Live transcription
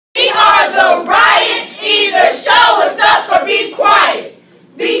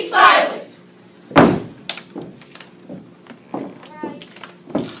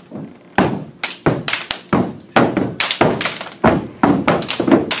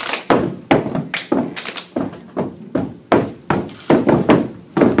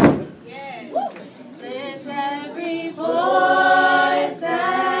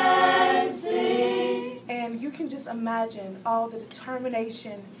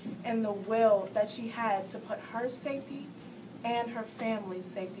determination and the will that she had to put her safety and her family's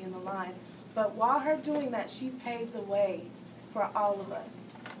safety in the line. But while her doing that, she paved the way for all of us.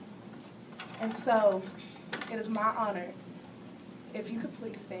 And so, it is my honor, if you could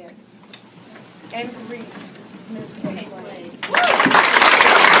please stand and greet Ms. Caise Wade.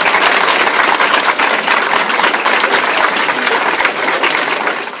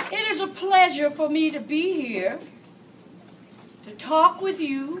 It is a pleasure for me to be here, to talk with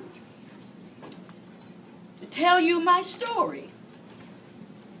you, to tell you my story.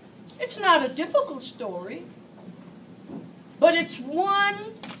 It's not a difficult story, but it's one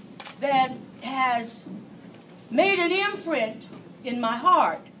that has made an imprint in my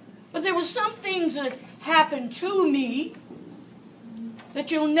heart. But there were some things that happened to me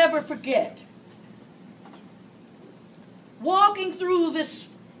that you'll never forget. Walking through this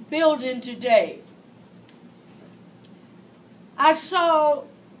building today, I saw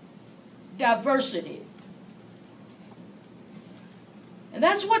diversity. And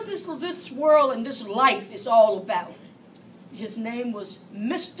that's what this world and this life is all about. His name was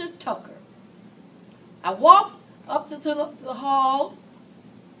Mr. Tucker. I walked up to the hall,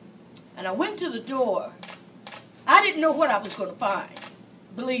 and I went to the door. I didn't know what I was going to find,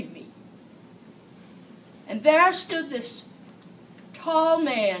 believe me. And there stood this tall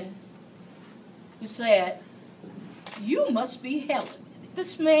man who said, "You must be Helen."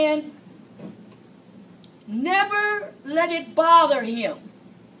 This man never let it bother him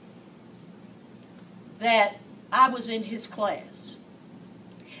that I was in his class.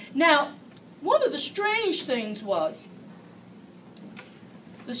 Now, one of the strange things was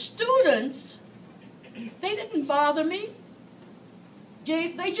the students, they didn't bother me.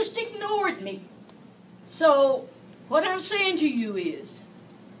 They just ignored me. So what I'm saying to you is,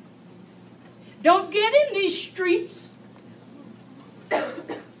 don't get in these streets.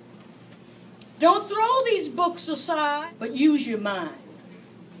 Don't throw these books aside, but use your mind.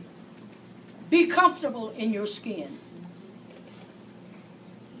 Be comfortable in your skin.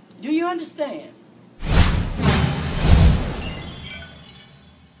 Do you understand?